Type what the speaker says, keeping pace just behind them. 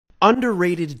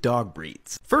Underrated dog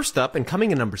breeds. First up, and coming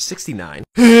in number 69,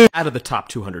 out of the top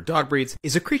 200 dog breeds,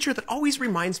 is a creature that always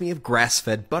reminds me of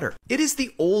grass-fed butter. It is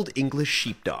the Old English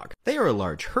Sheepdog. They are a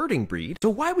large herding breed,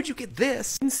 so why would you get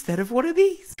this instead of one of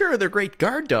these? Sure, they're great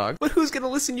guard dogs, but who's gonna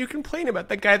listen to you complain about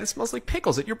that guy that smells like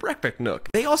pickles at your breakfast nook?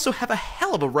 They also have a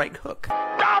hell of a right hook.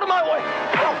 Out of my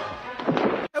way!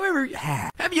 However,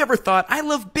 have you ever thought, I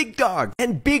love big dogs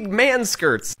and big man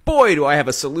skirts? Boy, do I have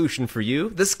a solution for you.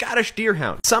 The Scottish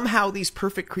Deerhound. Somehow these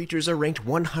perfect creatures are ranked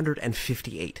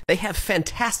 158. They have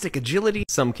fantastic agility,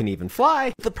 some can even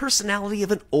fly, the personality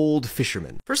of an old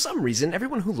fisherman. For some reason,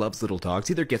 everyone who loves little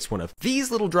dogs either gets one of these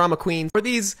little drama queens or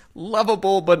these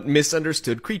lovable but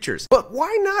misunderstood creatures. But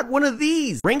why not one of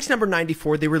these? Ranked number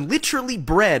 94, they were literally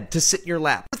bred to sit in your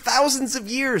lap. For thousands of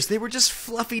years, they were just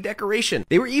fluffy decoration.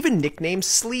 They were even nicknamed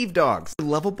sleeve dogs. They're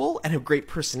lovable and have great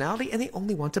personality, and they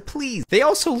only want to please. They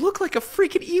also look like a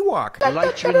freaking Ewok. I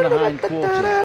like you in the hind quarters.